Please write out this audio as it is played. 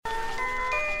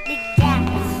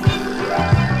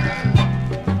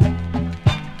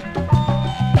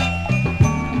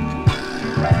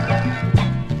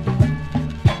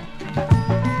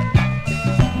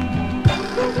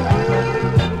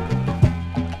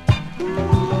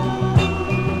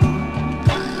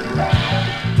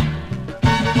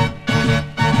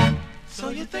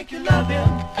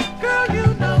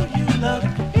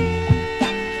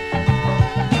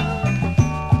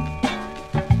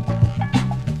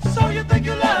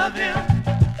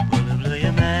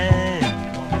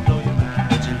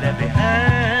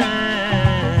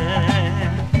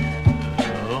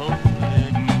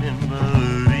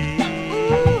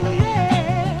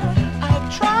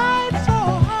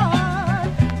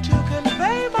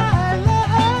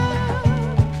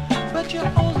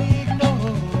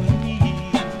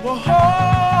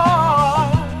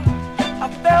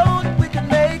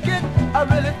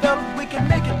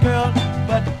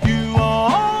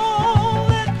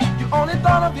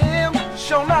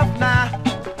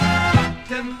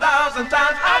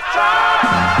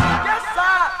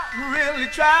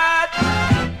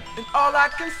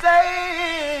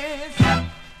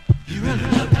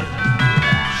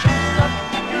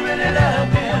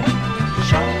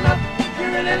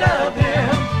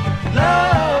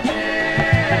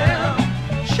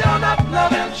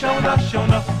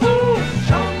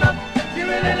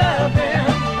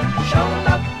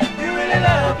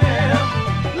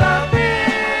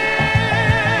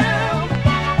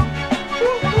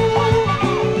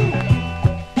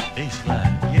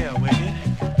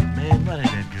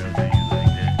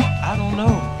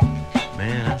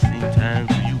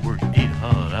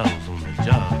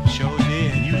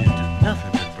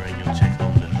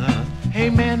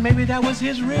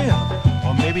His real,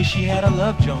 or maybe she had a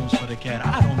love Jones for the cat,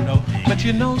 I don't know. But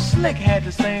you know Slick had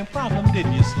the same problem,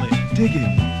 didn't you, Slick? Dig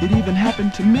it even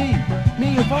happened to me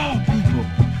of all people.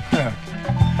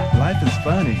 Life is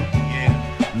funny.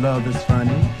 Yeah. Love is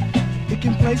funny. It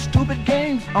can play stupid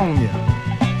games on you.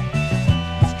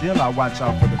 Still I watch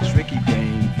out for the tricky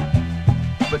game.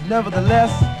 But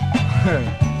nevertheless,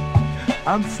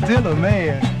 I'm still a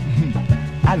man.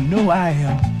 I know I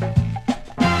am.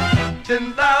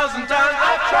 10,000 times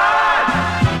I tried.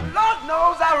 Lord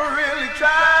knows I really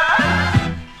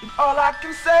tried. And all I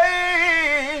can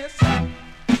say is,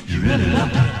 you really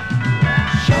love him.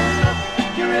 Show enough,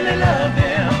 you really love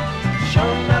him. Show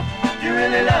enough, you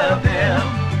really love him.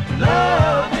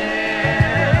 Love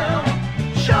him.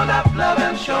 Show enough, love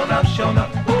him. Show enough, show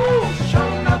enough. Ooh, show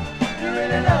enough, you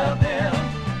really love him.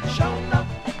 Show enough,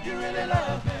 you really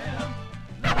love him.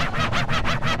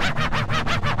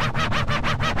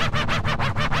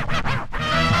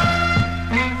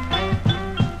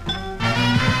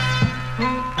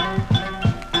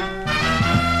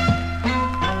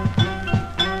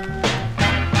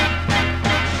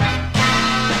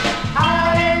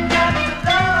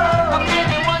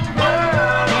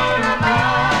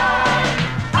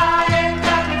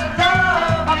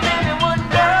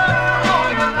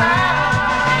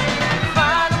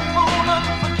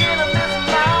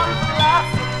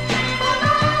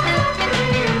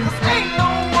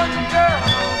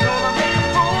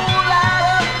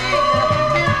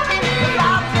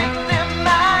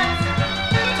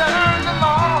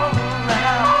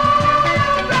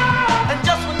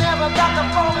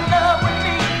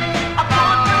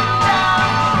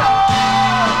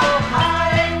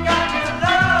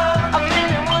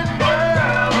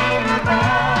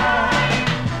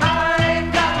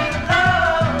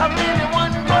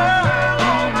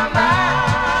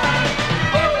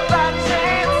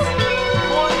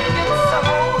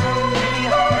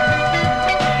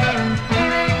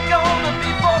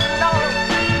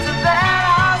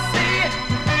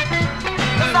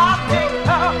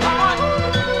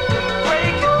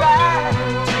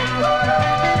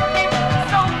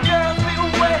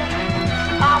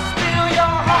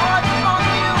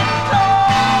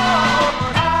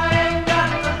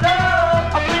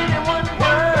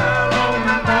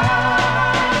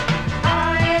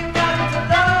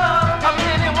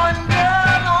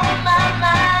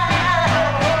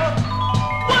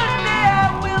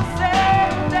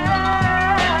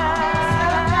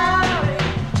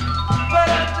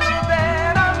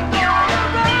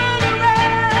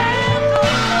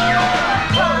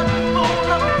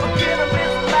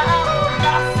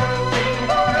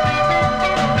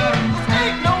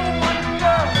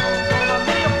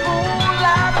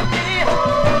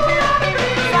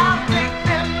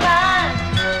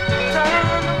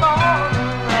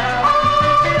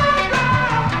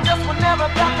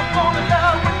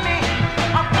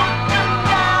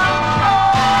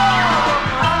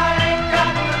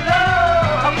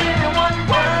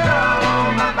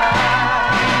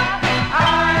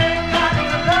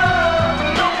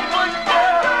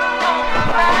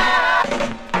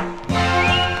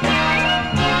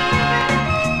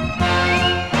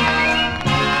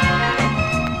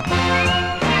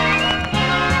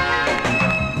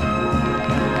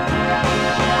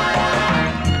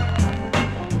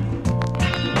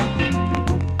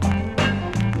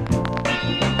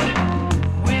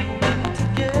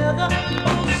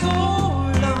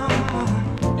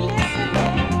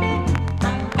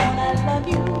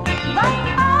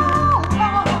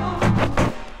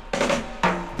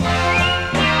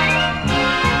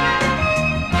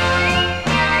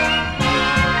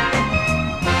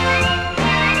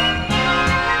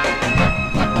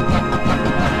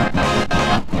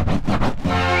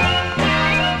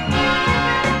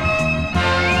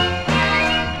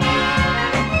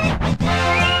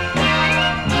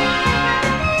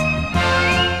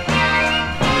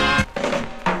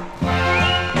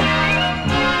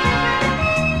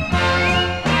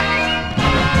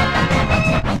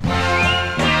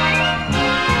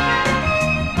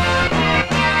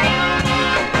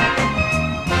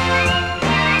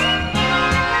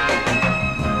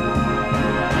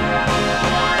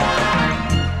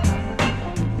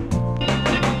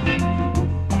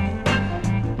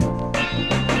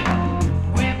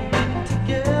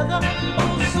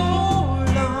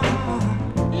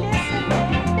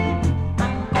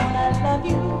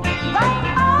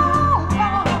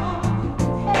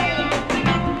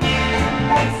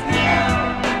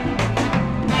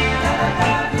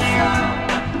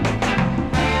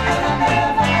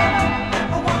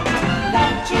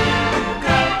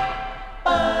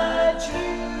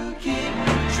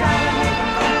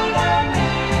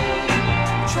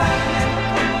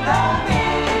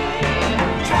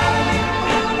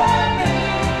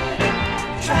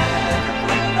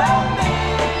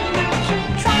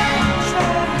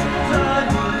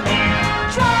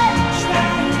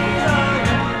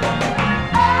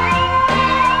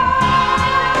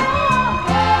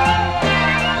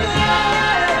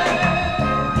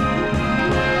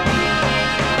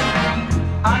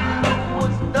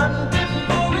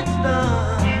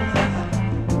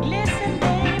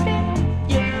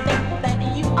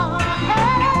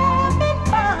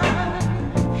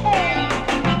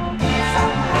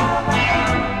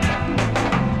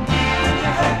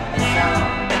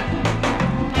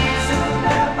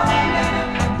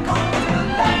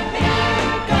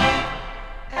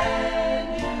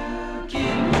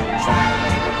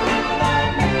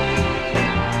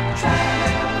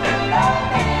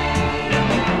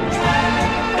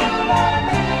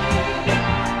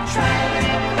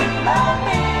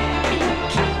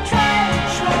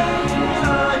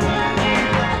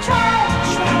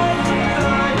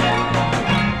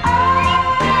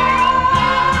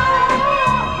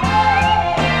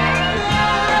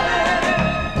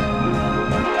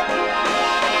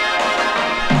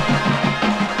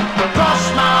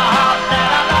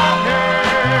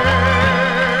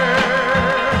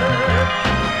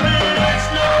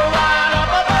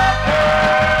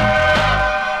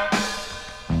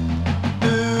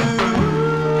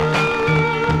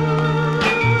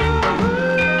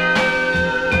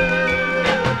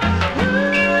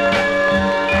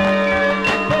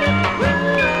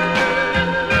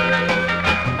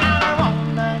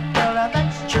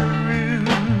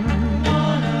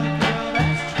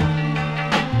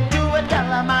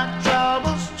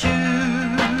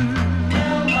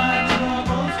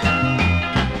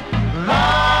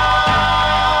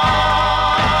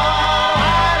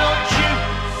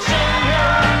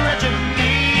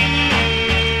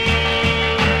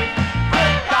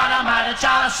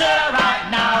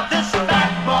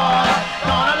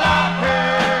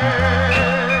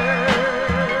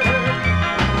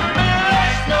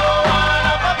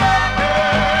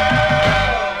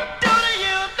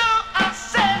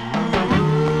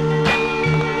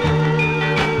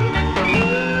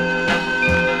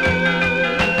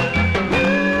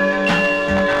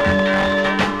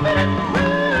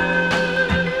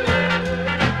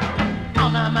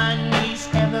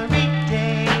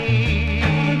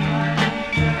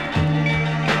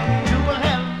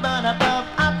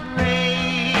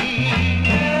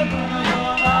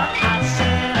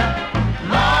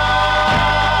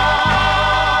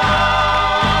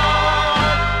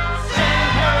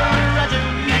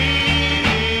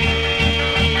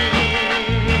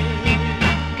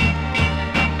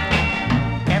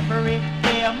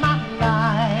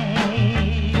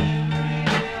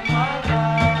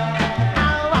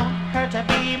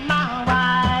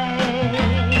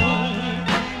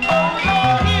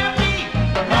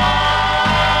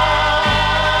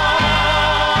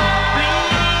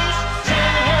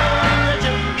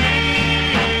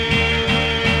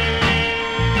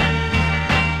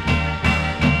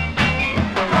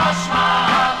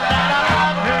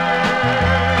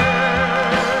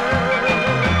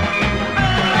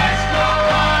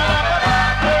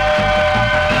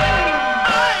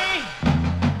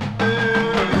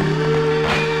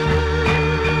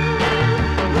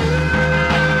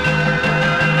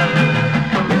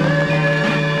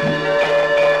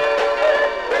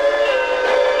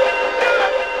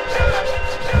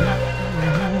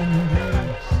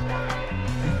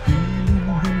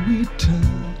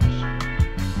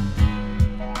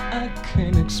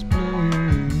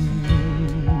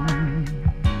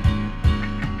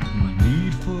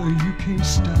 you can't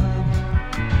stop.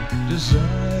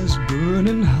 Desire's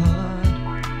burning hot,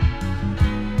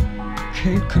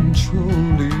 can't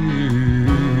control it.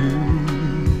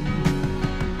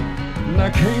 Now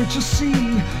can't you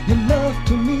see your love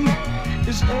to me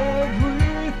is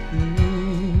everything?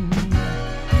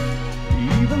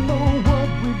 Even though what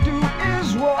we do is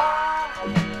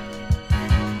wrong,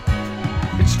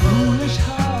 it's foolish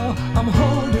how I'm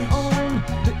holding on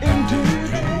to empty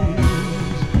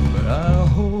days, but I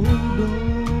hold on,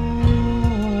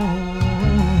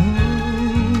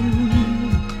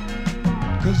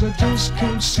 'cause I just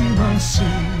can't see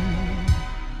myself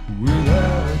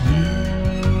without you.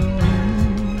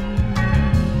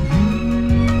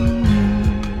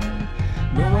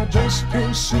 No, I just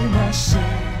can't see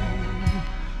myself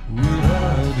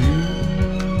without you.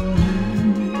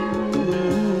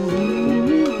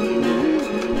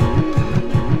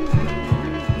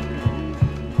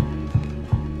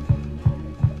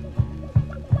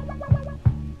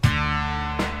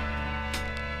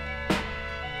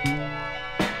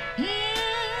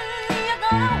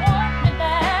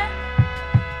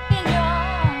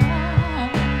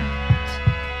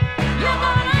 You're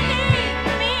gonna leave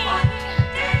me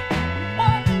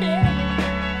one day.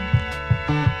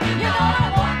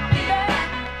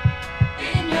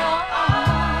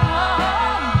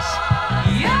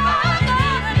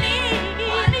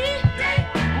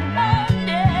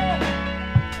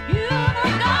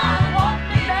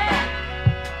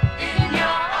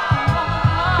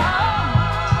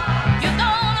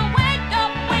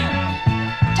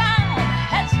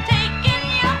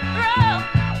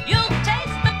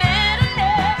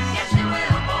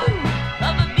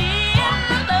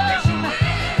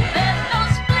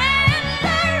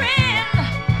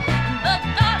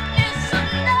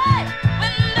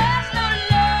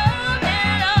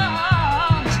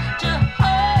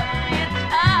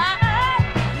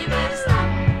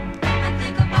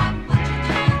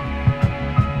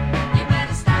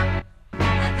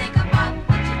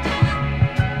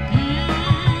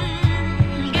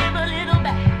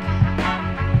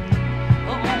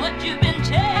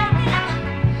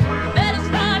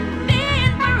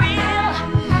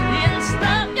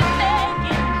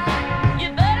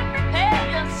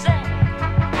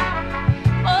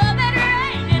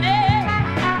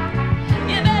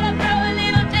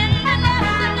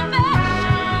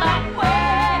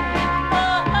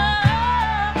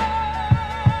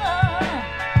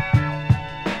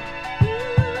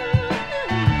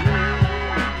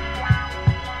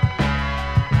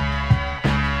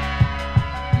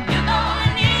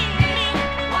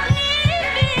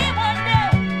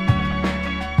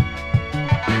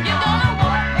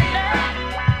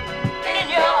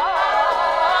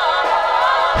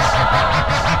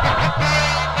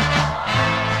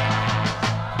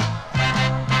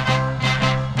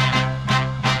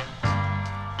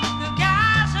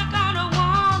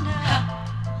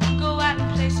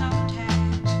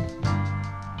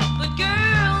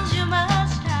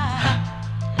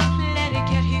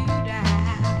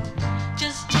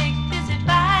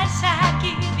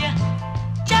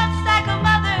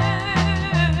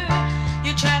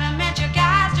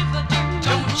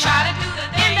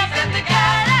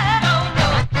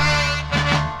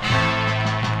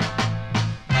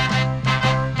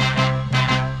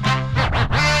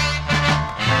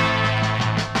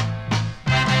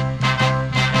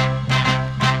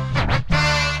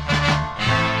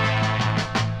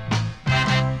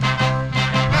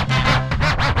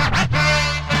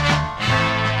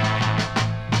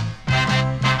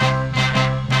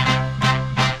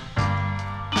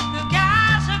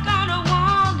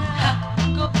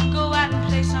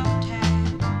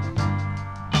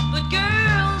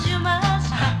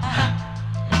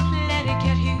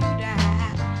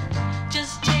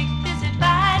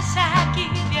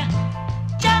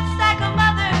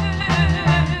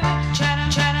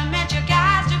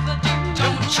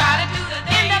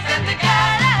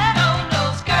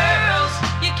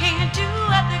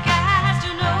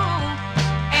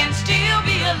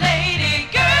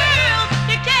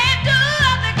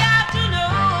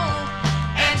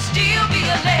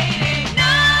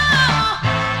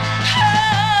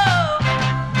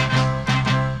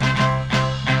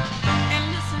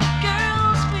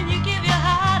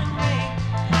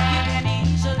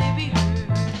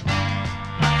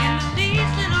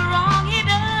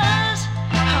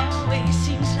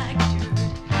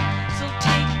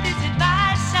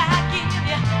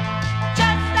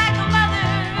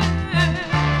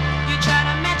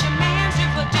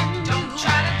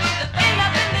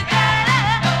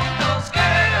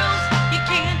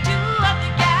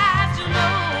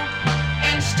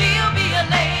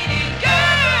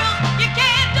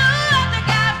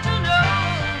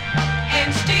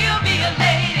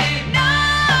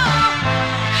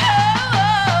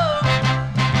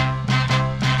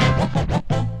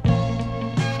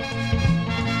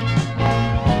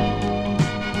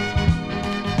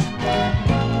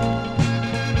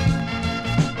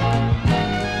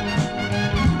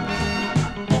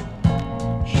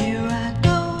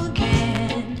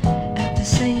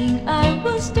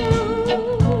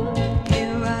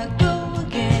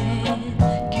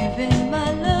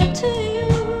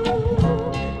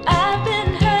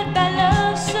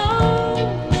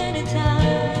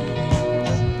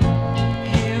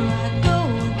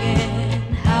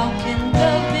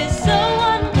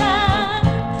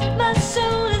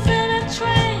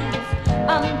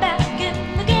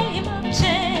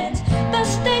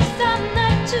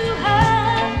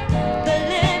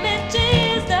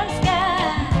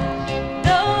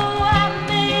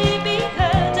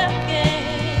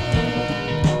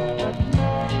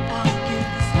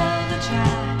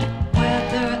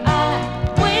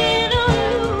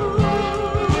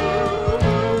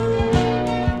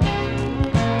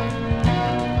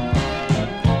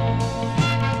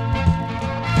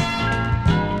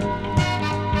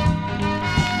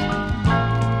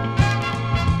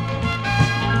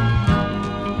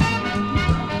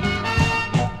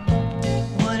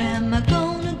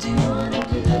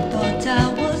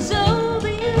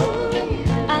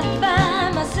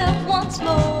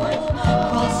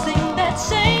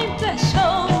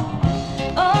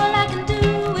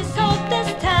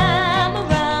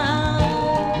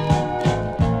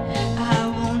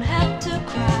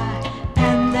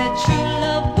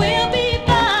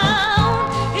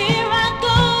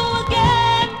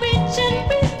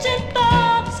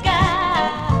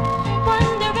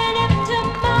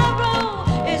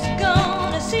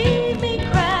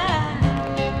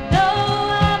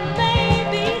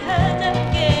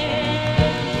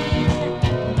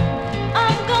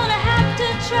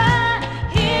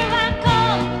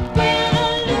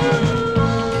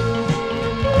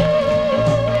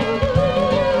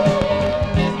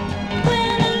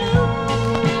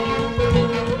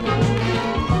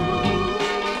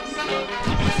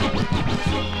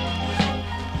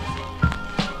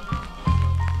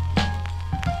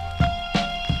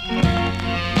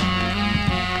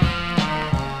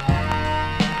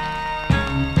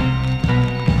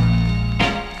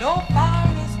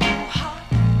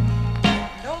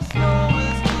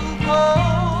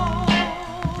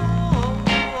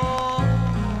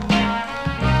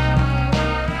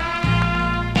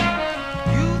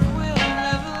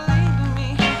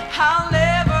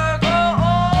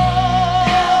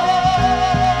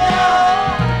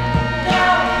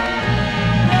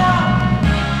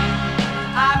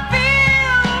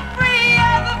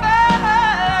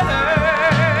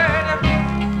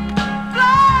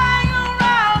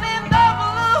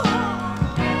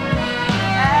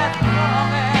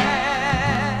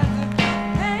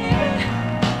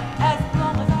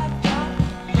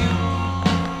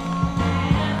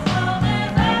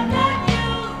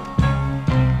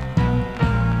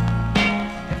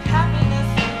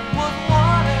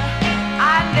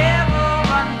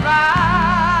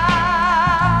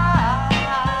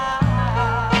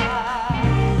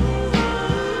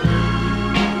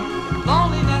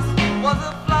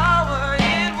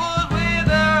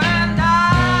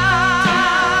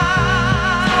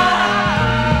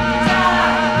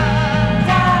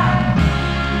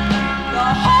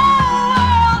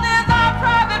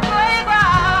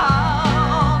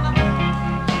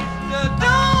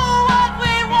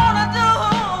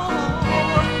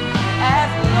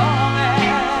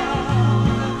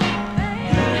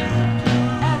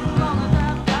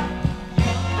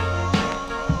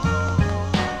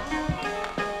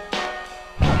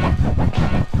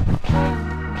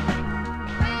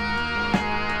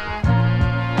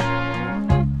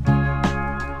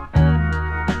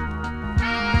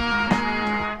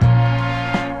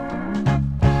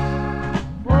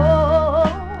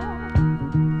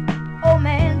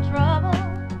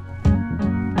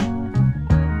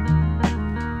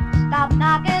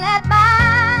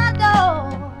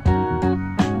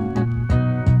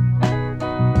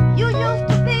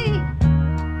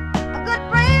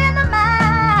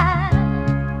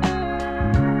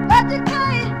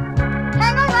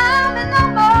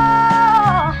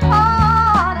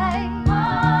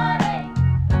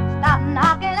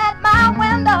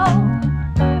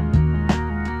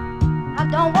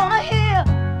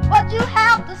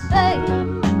 have to say.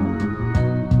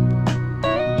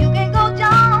 You can go,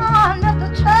 John, Mr.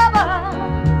 Trouble,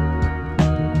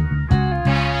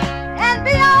 and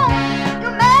be on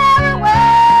your merry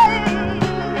way.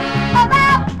 'Cause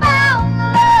I found the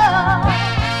love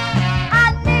I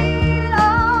needed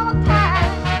all the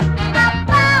time. I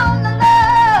found the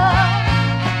love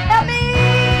that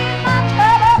made my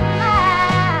troubled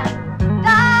mind.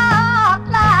 Dark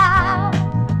clouds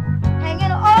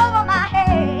hanging over my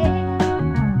head.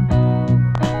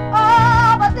 Oh,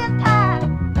 but this time,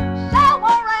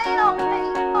 shower rain on me,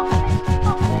 on me,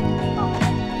 on me, on me,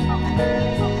 on me,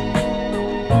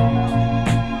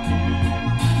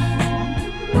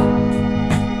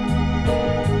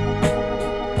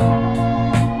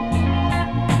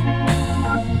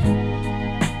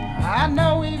 I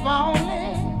know we've only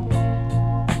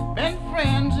been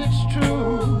friends, it's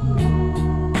true,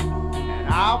 and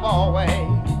I've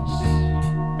always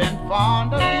been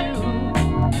fond of you.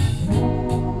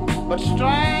 But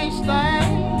strange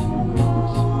things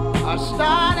are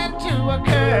starting to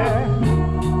occur.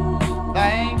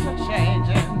 Things are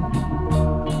changing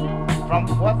from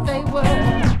what they were.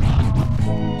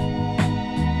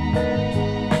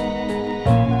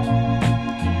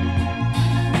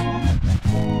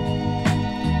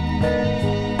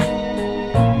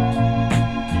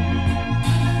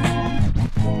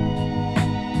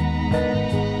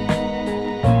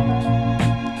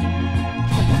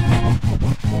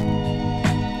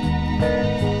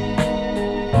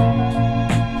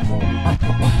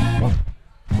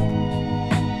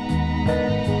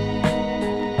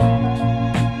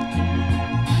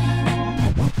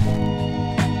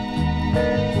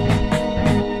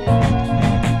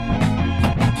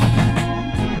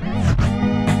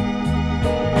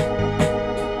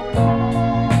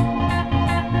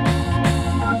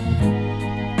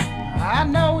 I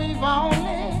know we've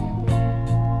only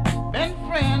been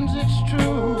friends, it's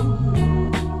true,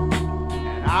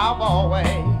 and I've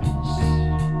always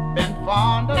been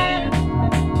fond of you.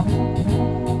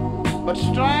 But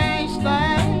strange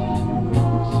things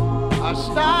are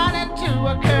starting to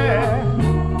occur.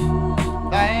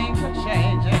 Things are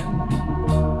changing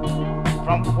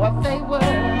from what they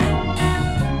were.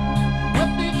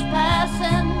 With each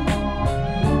passing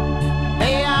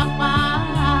day I find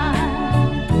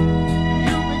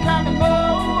you becoming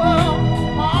more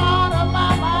part of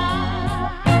my mind.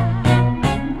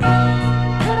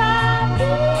 Could I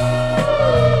be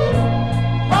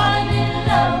falling in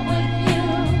love with you?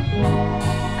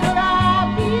 Could I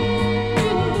be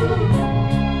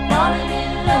falling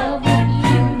in love with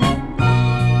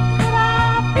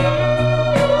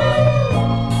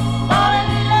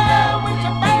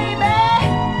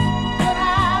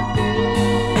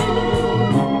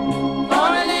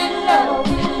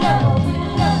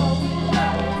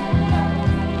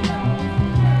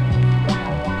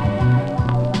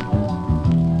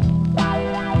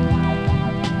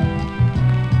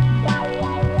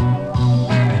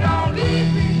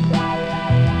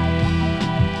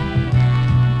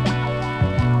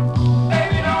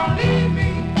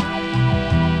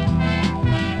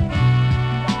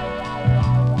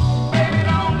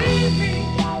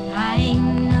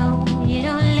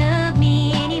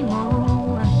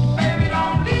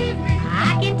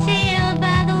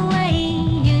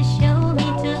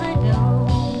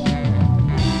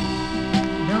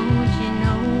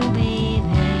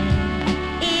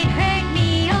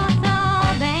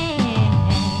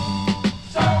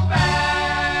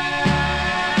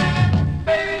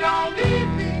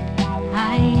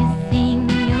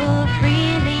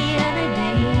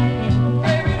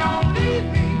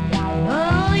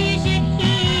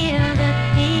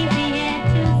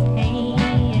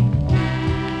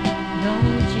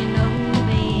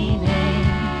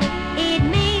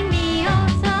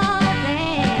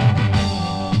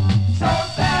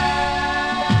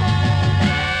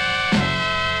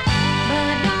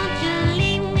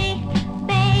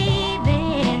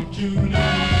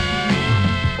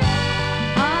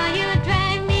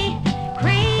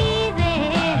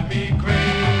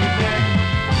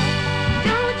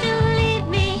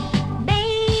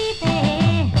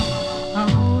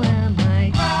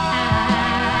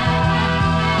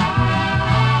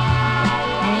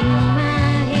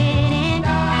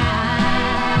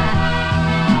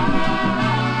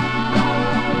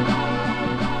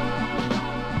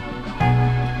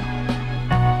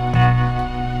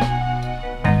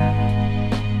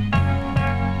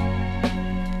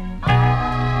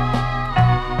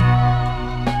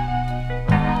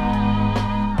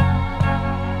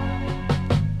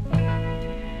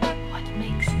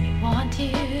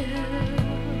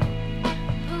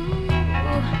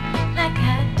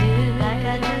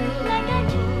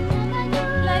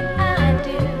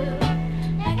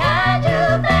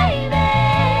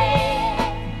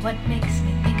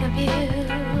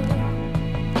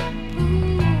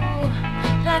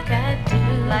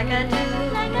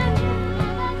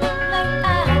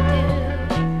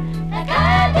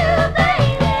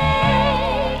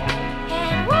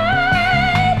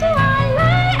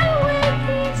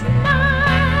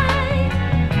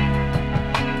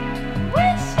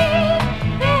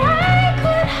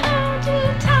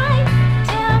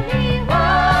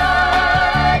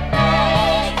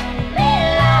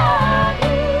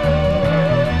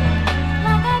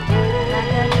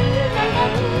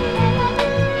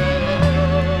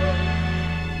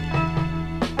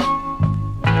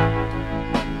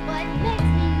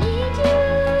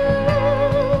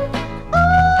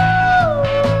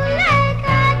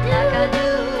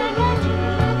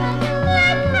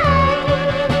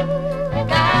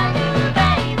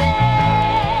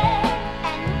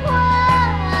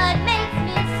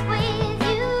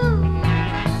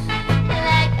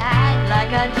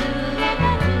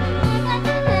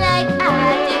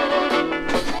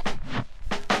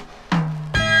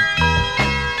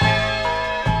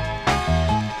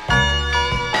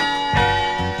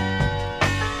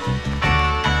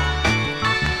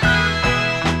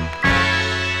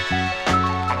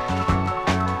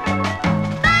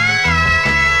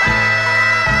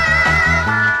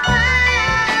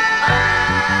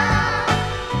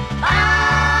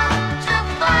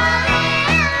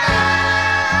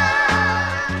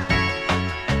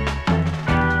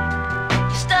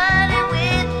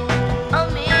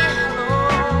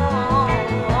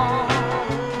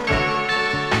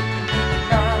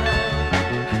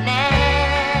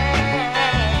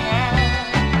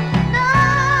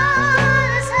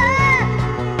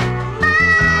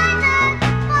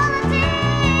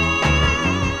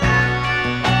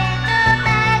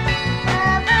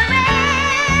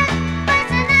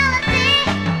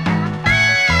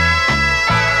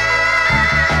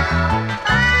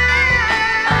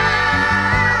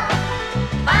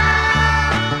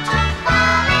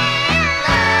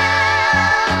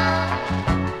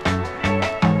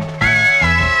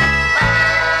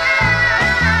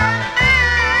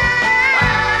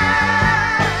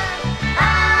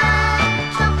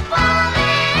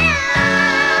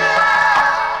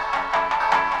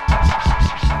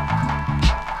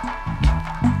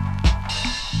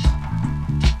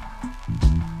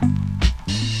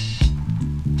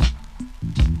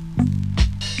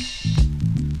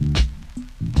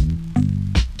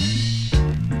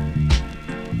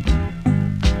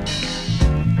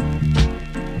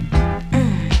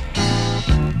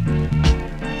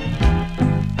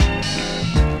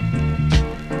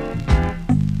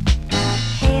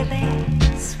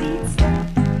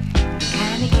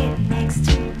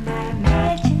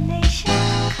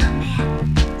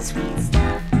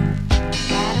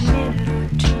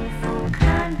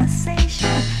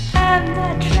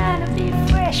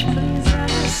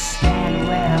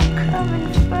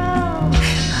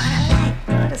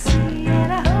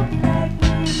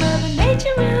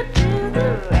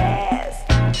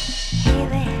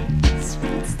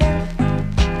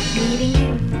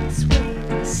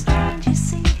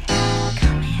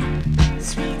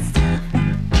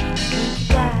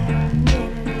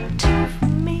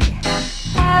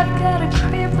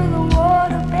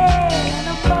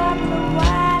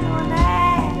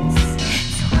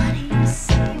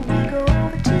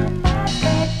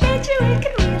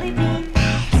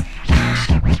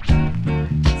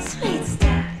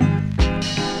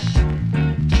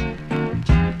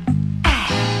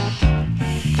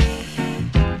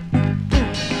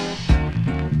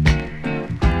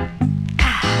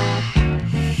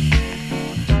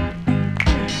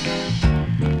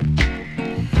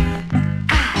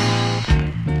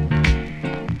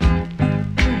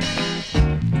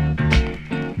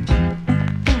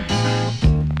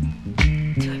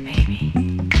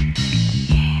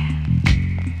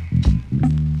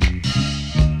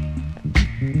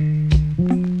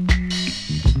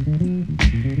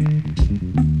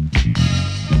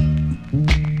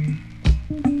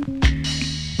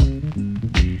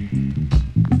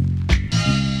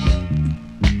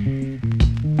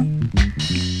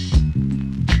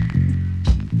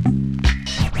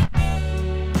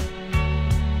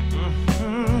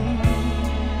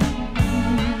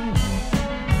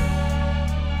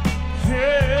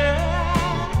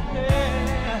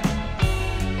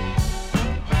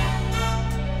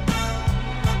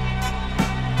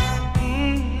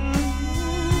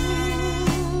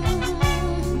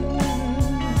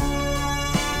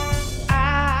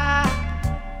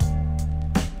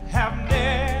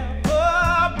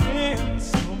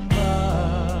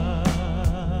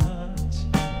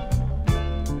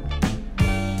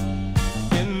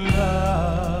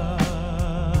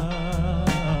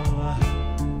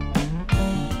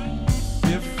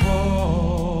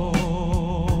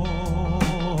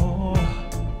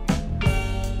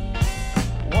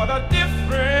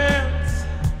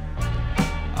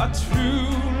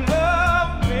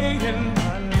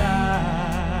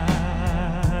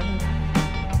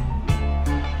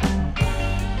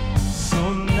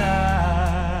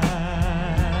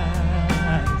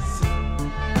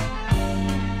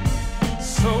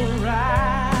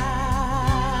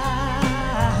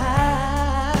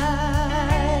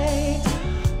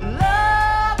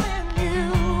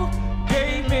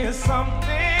is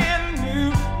something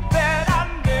new that I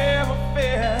never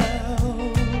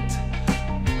felt,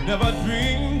 never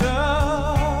dreamed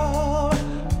of.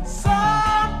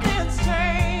 Something's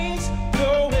changed,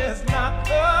 though it's not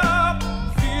the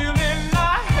feeling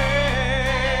I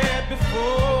had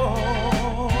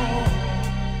before.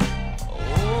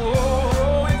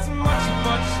 Oh, it's much,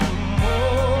 much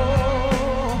more.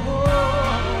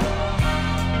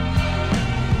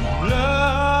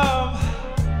 Love,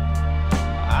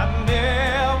 I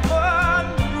never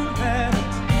knew that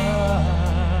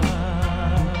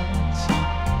touch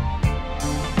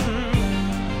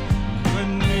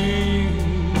could mean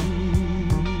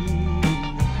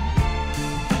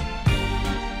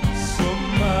so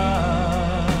much.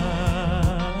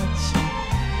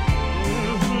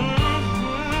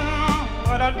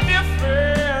 What a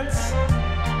difference.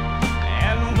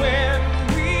 And when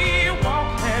we walk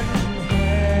hand in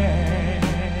hand,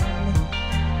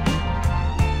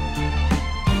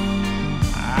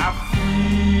 I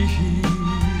feel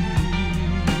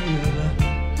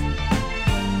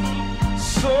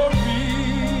so real.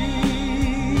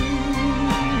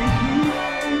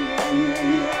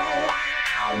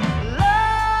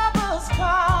 Lovers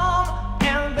come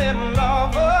and then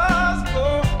lovers go.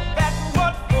 That's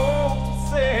what folks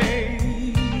say.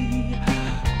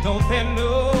 Don't they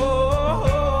know?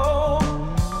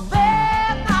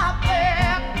 They're not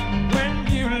there when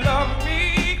you love me,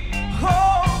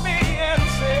 hold me and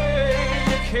say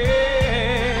you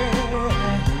care.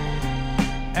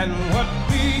 And what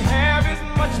we have is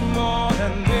much more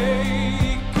than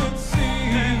they could see.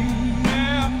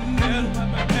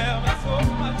 So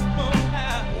much more.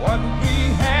 What we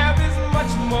have is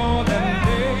much more than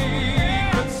they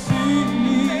could see.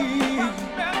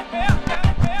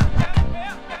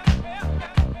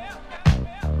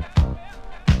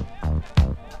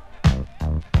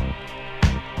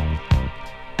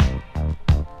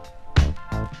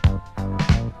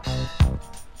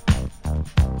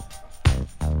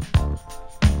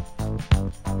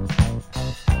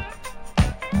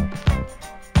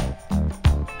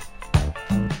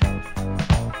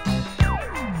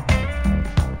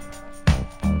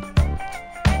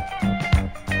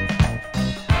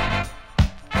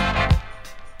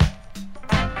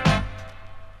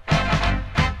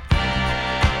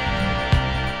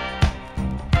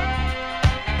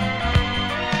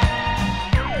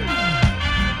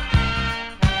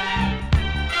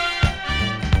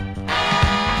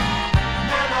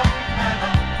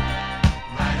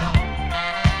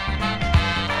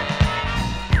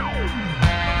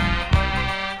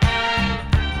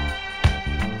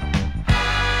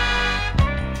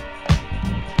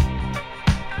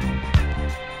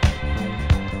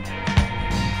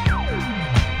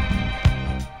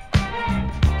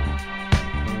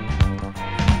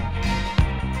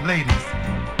 Ladies,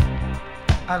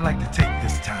 I'd like to take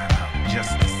this time out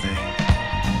just to say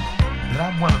that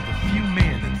I'm one of the few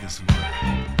men in this world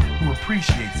who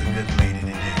appreciates a good lady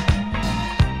today.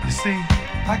 You see,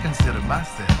 I consider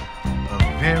myself a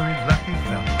very lucky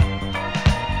fellow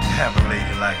to have a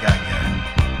lady like I got.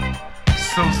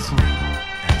 So sweet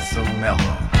and so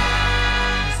mellow.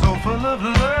 So full of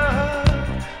love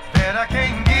that I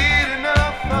can't get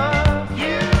enough of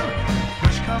you.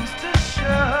 Push comes to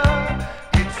shove,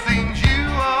 it seems you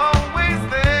always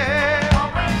there.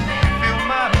 You fill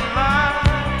my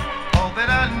life, all that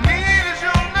I need is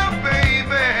your love,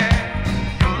 baby.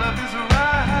 Your love is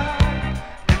right,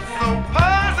 it's so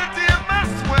positive, I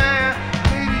swear.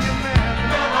 Lady, you're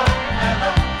mellow,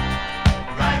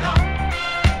 right on.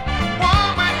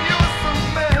 Woman, you're so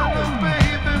mellow,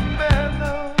 baby,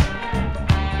 mellow.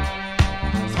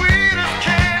 Sweet as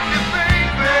candy,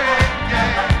 baby,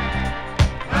 yeah.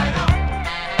 Right on.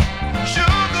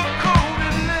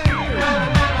 Sugar-coated lady, yeah.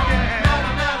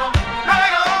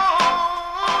 Right on.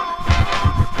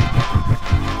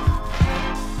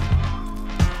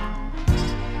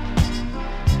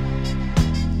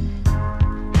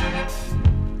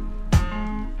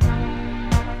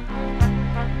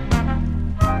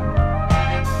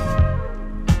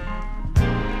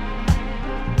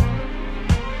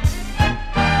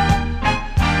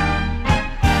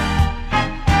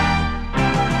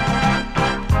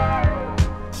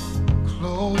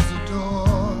 Close the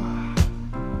door.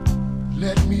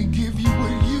 Let me give you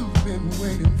what you've been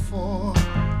waiting for.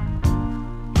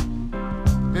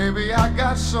 Baby, I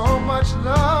got so much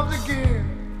love to give,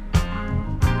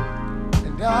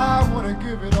 and I want to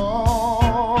give it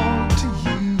all to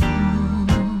you.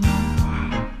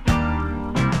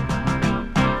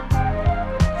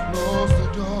 Close the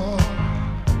door.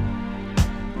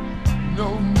 No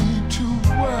need to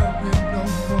worry no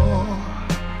more.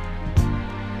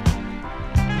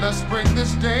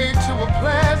 this day to a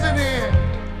pleasant end.